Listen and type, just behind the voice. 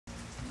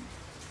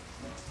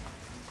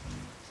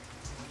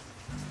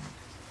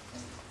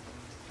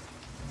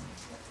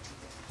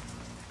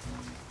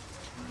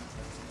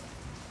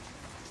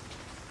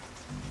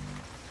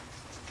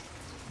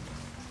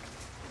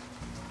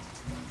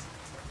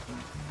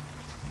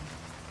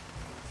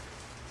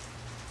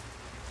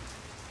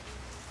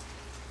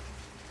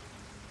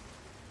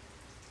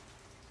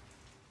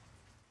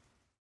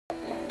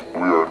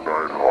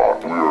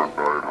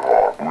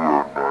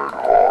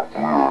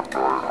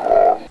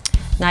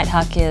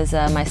Nighthawk is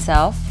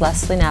myself,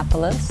 Leslie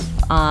Napoles,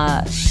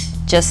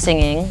 just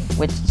singing,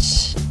 which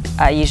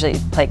I usually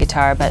play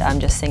guitar, but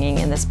I'm just singing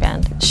in this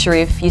band.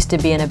 Sharif used to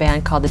be in a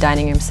band called the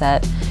Dining Room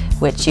Set,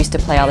 which used to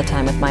play all the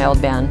time with my old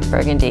band,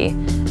 Burgundy,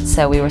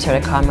 so we were sort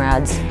of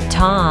comrades.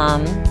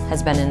 Tom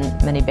has been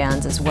in many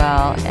bands as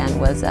well and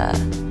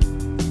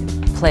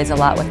plays a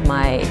lot with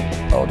my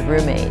old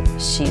roommate.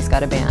 She's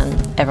got a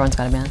band, everyone's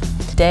got a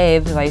band.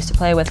 Dave, who I used to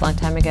play with a long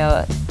time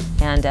ago,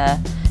 and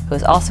who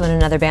was also in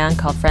another band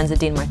called Friends of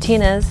Dean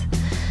Martinez,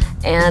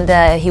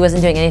 and he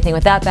wasn't doing anything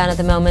with that band at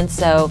the moment,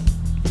 so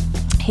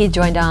he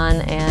joined on,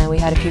 and we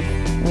had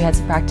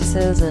some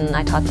practices, and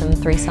I taught them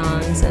 3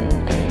 songs, and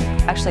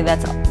actually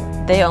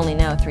they only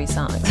know 3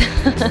 songs.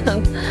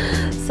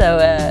 So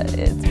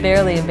it's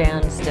barely a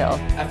band still.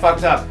 I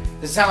fucked up.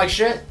 Does it sound like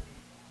shit?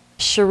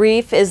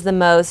 Sharif is the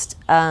most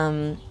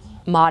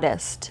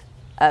modest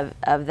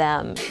of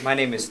them. My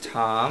name is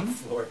Tom.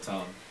 Floor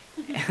Tom.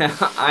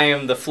 I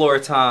am the floor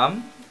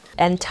Tom.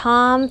 And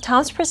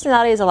Tom's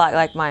personality is a lot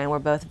like mine. We're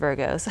both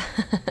Virgos.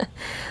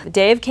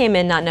 Dave came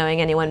in not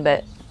knowing anyone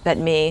but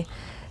me.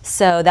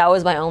 So that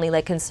was my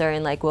only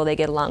concern, will they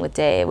get along with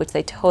Dave, which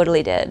they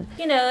totally did.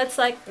 You know, it's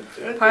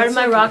part of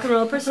my rock and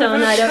roll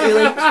persona. I don't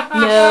really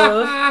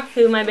know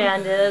who my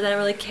band is. I don't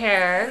really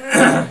care.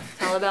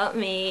 It's all about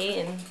me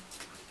and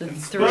the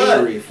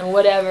 3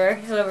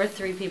 and whoever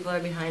 3 people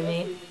are behind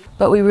me.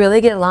 But we really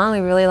get along.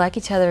 We really like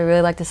each other. We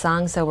really like the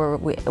song, so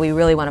we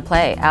really want to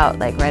play out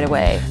right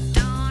away.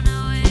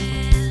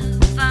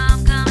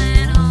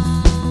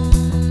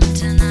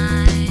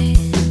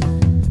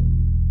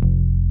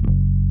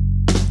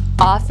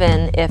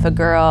 Often, if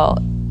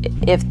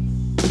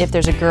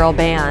there's a girl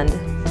band,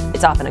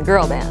 it's often a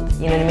girl band.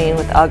 You know what I mean?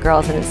 With all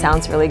girls, and it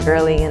sounds really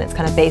girly, and it's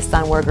kind of based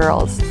on we're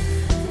girls.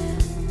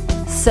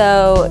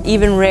 So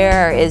even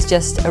Rare is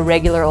just a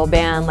regular old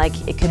band,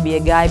 it could be a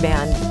guy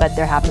band, but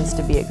there happens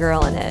to be a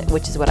girl in it,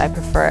 which is what I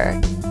prefer.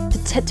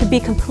 To be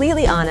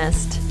completely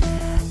honest,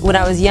 when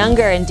I was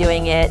younger and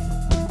doing it,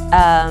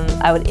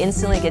 I would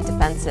instantly get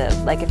defensive,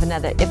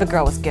 if a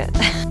girl was good.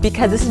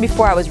 Because this is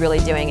before I was really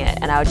doing it,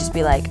 and I would just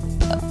be like,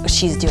 oh,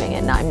 she's doing it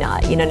and I'm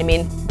not, you know what I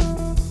mean?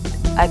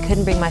 I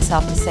couldn't bring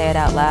myself to say it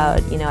out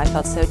loud. You know, I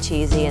felt so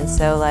cheesy and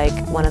so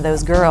one of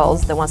those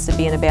girls that wants to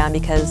be in a band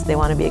because they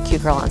want to be a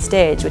cute girl on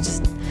stage, which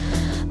is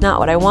not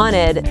what I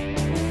wanted.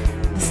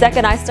 The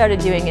second I started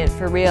doing it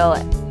for real,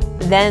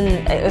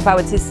 then if I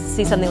would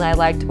see something that I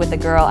liked with a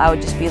girl, I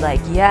would just be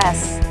like,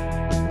 yes,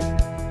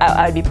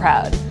 I would be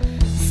proud.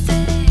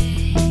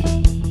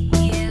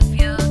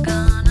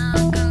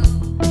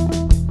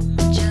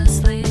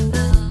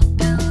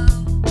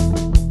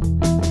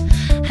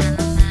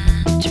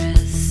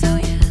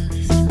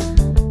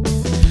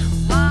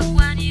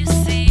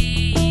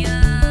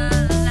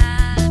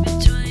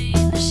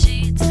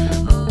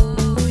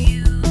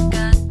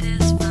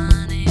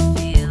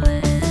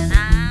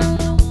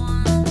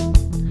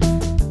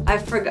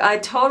 I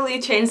totally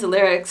changed the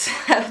lyrics.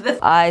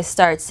 I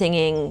start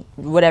singing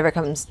whatever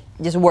comes,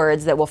 just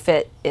words that will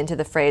fit into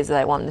the phrase that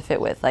I want them to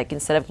fit with.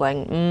 Instead of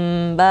going,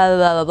 blah, blah,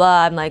 blah,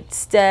 blah, I'm like,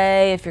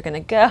 stay if you're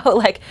gonna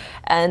go.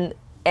 And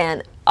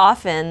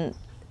often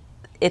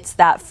it's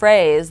that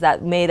phrase,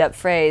 that made up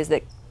phrase,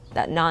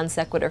 that non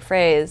sequitur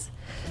phrase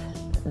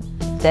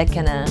that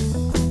can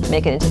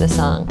make it into the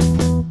song.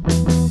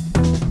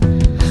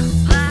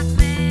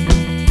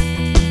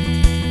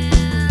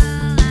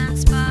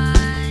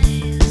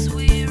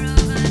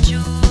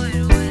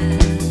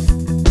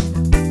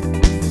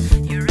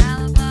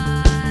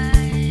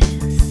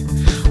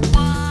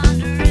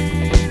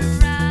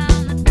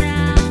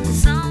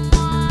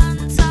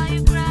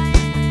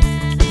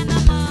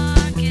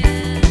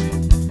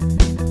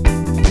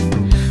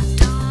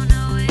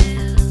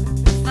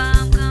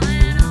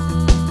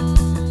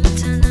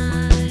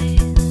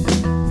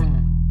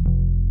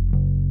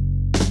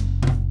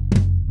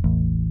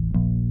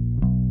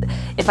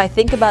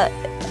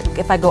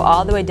 If I go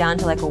all the way down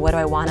to well, what do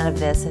I want out of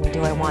this, and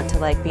do I want to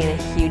be in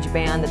a huge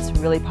band that's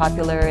really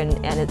popular and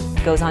it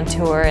goes on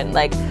tour, and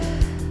I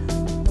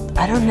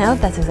don't know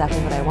if that's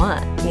exactly what I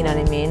want. You know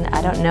what I mean?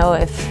 I don't know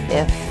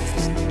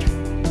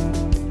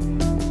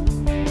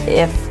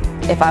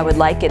if I would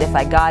like it if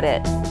I got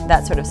it,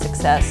 that sort of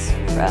success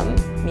from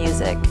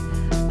music.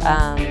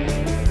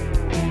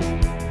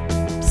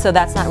 So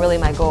that's not really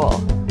my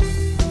goal.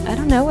 I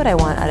don't know what I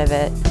want out of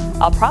it.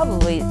 I'll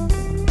probably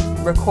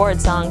record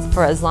songs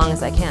for as long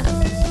as I can,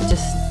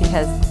 just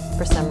because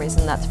for some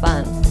reason that's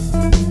fun.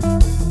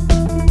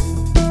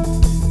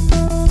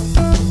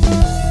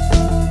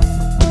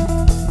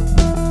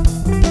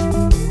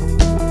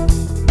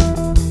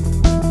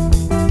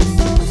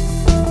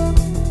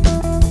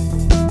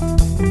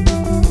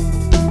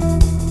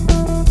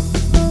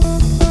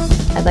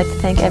 I'd like to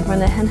thank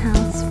everyone at Hen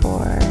House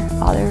for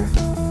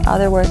all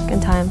their work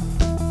and time.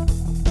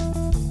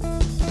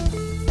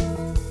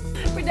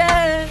 We're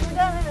done. We're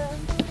done.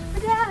 We're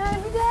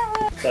done. We're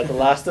done. Is that the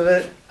last of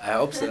it? I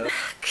hope so.